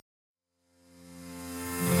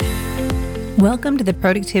Welcome to the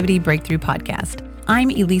Productivity Breakthrough Podcast.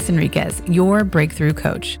 I'm Elise Enriquez, your breakthrough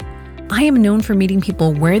coach. I am known for meeting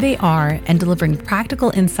people where they are and delivering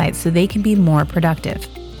practical insights so they can be more productive.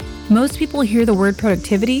 Most people hear the word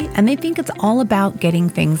productivity and they think it's all about getting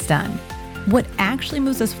things done. What actually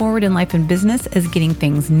moves us forward in life and business is getting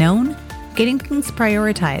things known, getting things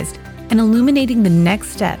prioritized, and illuminating the next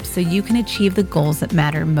steps so you can achieve the goals that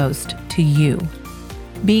matter most to you.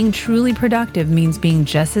 Being truly productive means being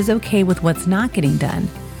just as okay with what's not getting done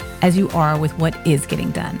as you are with what is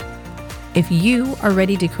getting done. If you are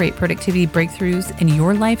ready to create productivity breakthroughs in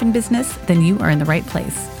your life and business, then you are in the right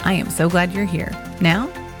place. I am so glad you're here.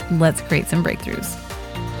 Now, let's create some breakthroughs.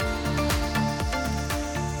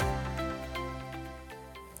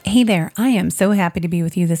 Hey there, I am so happy to be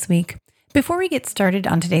with you this week. Before we get started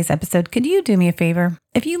on today's episode, could you do me a favor?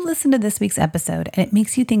 If you listen to this week's episode and it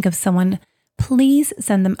makes you think of someone, please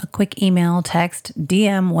send them a quick email, text,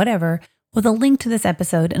 DM, whatever, with a link to this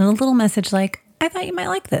episode and a little message like, I thought you might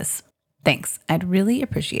like this. Thanks. I'd really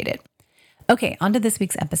appreciate it. Okay, on to this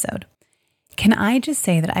week's episode. Can I just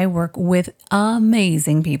say that I work with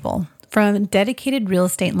amazing people, from dedicated real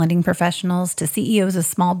estate lending professionals to CEOs of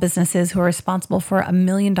small businesses who are responsible for $1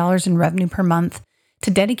 million in revenue per month,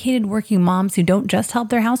 to dedicated working moms who don't just help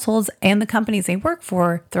their households and the companies they work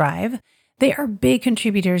for thrive. They are big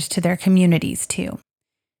contributors to their communities too.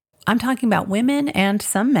 I'm talking about women and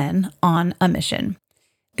some men on a mission.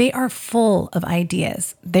 They are full of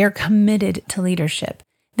ideas. They're committed to leadership.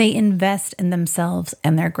 They invest in themselves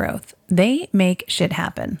and their growth. They make shit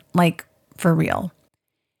happen, like for real.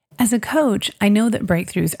 As a coach, I know that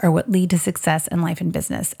breakthroughs are what lead to success in life and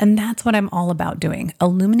business, and that's what I'm all about doing,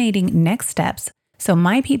 illuminating next steps so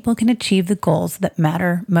my people can achieve the goals that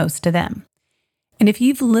matter most to them. And if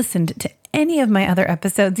you've listened to any of my other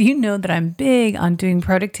episodes, you know that I'm big on doing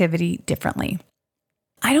productivity differently.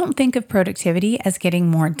 I don't think of productivity as getting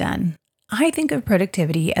more done. I think of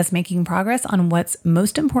productivity as making progress on what's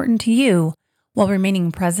most important to you while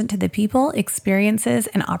remaining present to the people, experiences,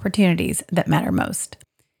 and opportunities that matter most.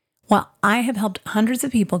 While I have helped hundreds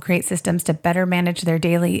of people create systems to better manage their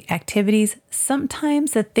daily activities,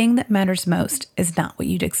 sometimes the thing that matters most is not what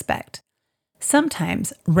you'd expect.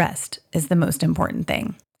 Sometimes rest is the most important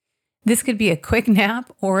thing. This could be a quick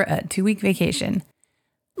nap or a 2-week vacation.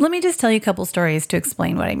 Let me just tell you a couple stories to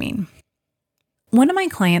explain what I mean. One of my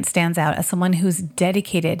clients stands out as someone who's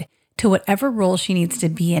dedicated to whatever role she needs to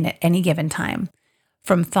be in at any given time.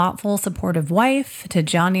 From thoughtful, supportive wife to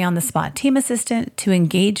Johnny-on-the-spot team assistant to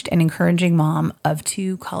engaged and encouraging mom of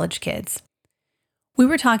 2 college kids. We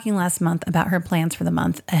were talking last month about her plans for the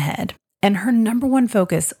month ahead, and her number one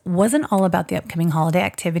focus wasn't all about the upcoming holiday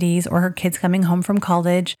activities or her kids coming home from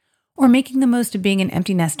college or making the most of being an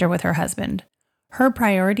empty nester with her husband. Her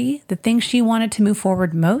priority, the thing she wanted to move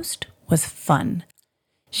forward most, was fun.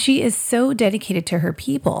 She is so dedicated to her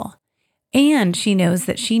people, and she knows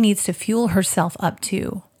that she needs to fuel herself up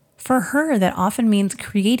too. For her, that often means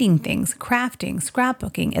creating things, crafting,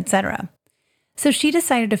 scrapbooking, etc. So she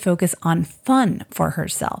decided to focus on fun for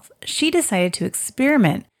herself. She decided to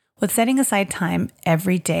experiment with setting aside time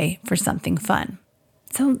every day for something fun.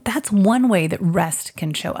 So that's one way that rest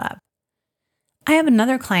can show up. I have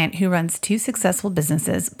another client who runs 2 successful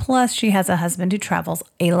businesses, plus she has a husband who travels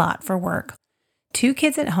a lot for work, 2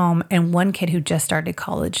 kids at home, and 1 kid who just started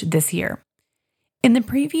college this year. In the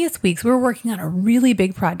previous weeks, we were working on a really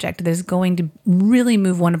big project that is going to really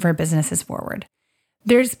move one of her businesses forward.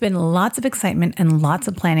 There's been lots of excitement and lots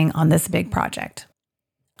of planning on this big project.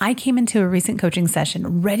 I came into a recent coaching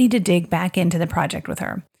session ready to dig back into the project with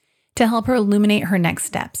her to help her illuminate her next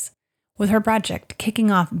steps. With her project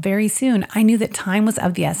kicking off very soon, I knew that time was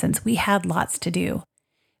of the essence. We had lots to do.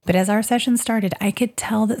 But as our session started, I could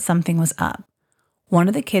tell that something was up. One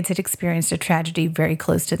of the kids had experienced a tragedy very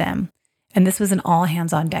close to them, and this was an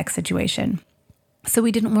all-hands-on-deck situation. So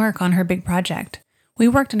we didn't work on her big project. We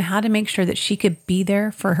worked on how to make sure that she could be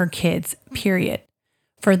there for her kids, period.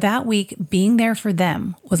 For that week, being there for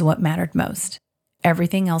them was what mattered most.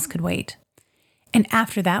 Everything else could wait. And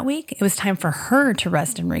after that week, it was time for her to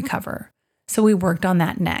rest and recover. So we worked on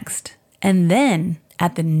that next. And then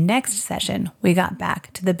at the next session, we got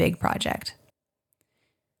back to the big project.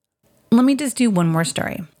 Let me just do one more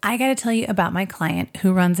story. I got to tell you about my client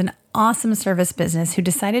who runs an awesome service business who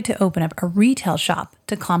decided to open up a retail shop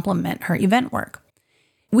to complement her event work.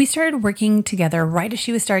 We started working together right as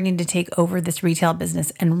she was starting to take over this retail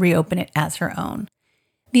business and reopen it as her own.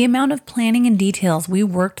 The amount of planning and details we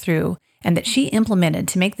worked through and that she implemented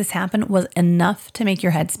to make this happen was enough to make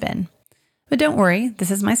your head spin. But don't worry,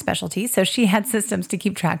 this is my specialty, so she had systems to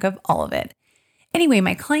keep track of all of it. Anyway,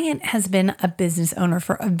 my client has been a business owner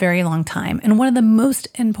for a very long time, and one of the most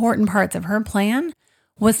important parts of her plan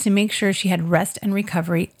was to make sure she had rest and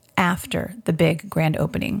recovery after the big grand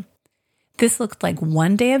opening. This looked like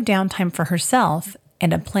one day of downtime for herself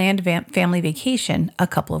and a planned family vacation a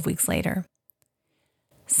couple of weeks later.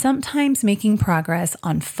 Sometimes making progress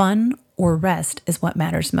on fun or rest is what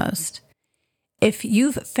matters most. If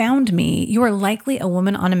you've found me, you are likely a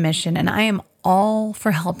woman on a mission, and I am all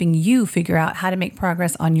for helping you figure out how to make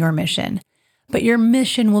progress on your mission. But your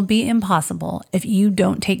mission will be impossible if you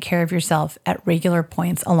don't take care of yourself at regular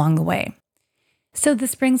points along the way. So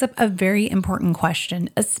this brings up a very important question,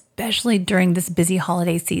 especially during this busy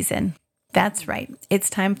holiday season. That's right, it's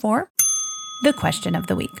time for the question of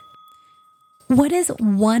the week. What is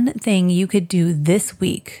one thing you could do this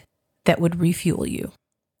week that would refuel you?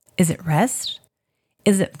 Is it rest?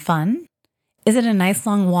 Is it fun? Is it a nice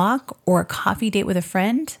long walk or a coffee date with a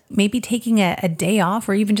friend? Maybe taking a day off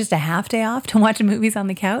or even just a half day off to watch movies on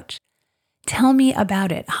the couch? Tell me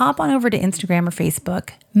about it. Hop on over to Instagram or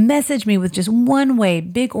Facebook. Message me with just one way,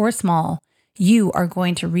 big or small, you are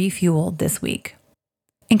going to refuel this week.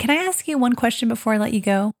 And can I ask you one question before I let you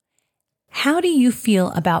go? How do you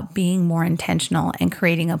feel about being more intentional and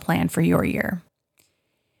creating a plan for your year?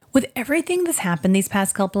 With everything that's happened these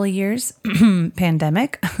past couple of years,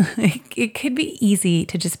 pandemic, it could be easy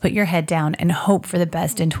to just put your head down and hope for the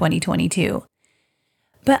best in 2022.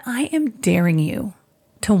 But I am daring you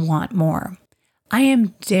to want more. I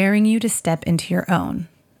am daring you to step into your own.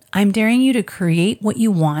 I'm daring you to create what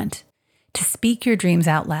you want, to speak your dreams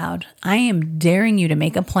out loud. I am daring you to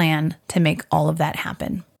make a plan to make all of that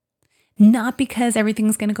happen. Not because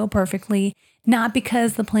everything's going to go perfectly, not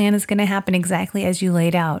because the plan is going to happen exactly as you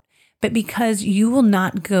laid out, but because you will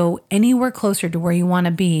not go anywhere closer to where you want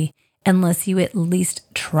to be unless you at least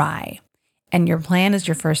try. And your plan is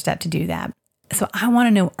your first step to do that. So I want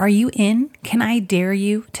to know, are you in? Can I dare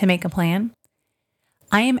you to make a plan?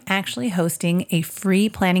 I am actually hosting a free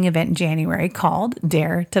planning event in January called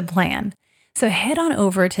Dare to Plan. So head on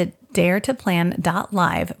over to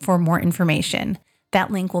daretoplan.live for more information.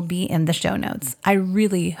 That link will be in the show notes. I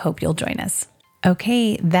really hope you'll join us.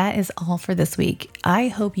 Okay, that is all for this week. I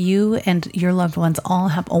hope you and your loved ones all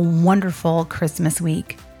have a wonderful Christmas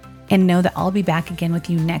week and know that I'll be back again with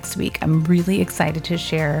you next week. I'm really excited to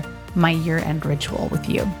share my year-end ritual with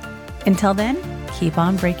you. Until then, keep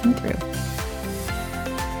on breaking through.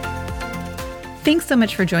 Thanks so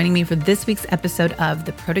much for joining me for this week's episode of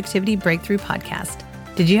the Productivity Breakthrough Podcast.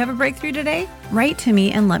 Did you have a breakthrough today? Write to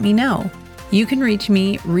me and let me know. You can reach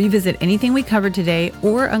me, revisit anything we covered today,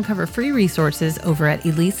 or uncover free resources over at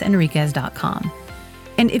EliseEnriquez.com.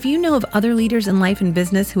 And if you know of other leaders in life and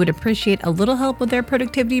business who would appreciate a little help with their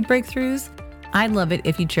productivity breakthroughs, I'd love it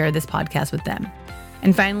if you'd share this podcast with them.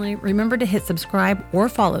 And finally, remember to hit subscribe or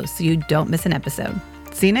follow so you don't miss an episode.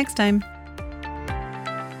 See you next time.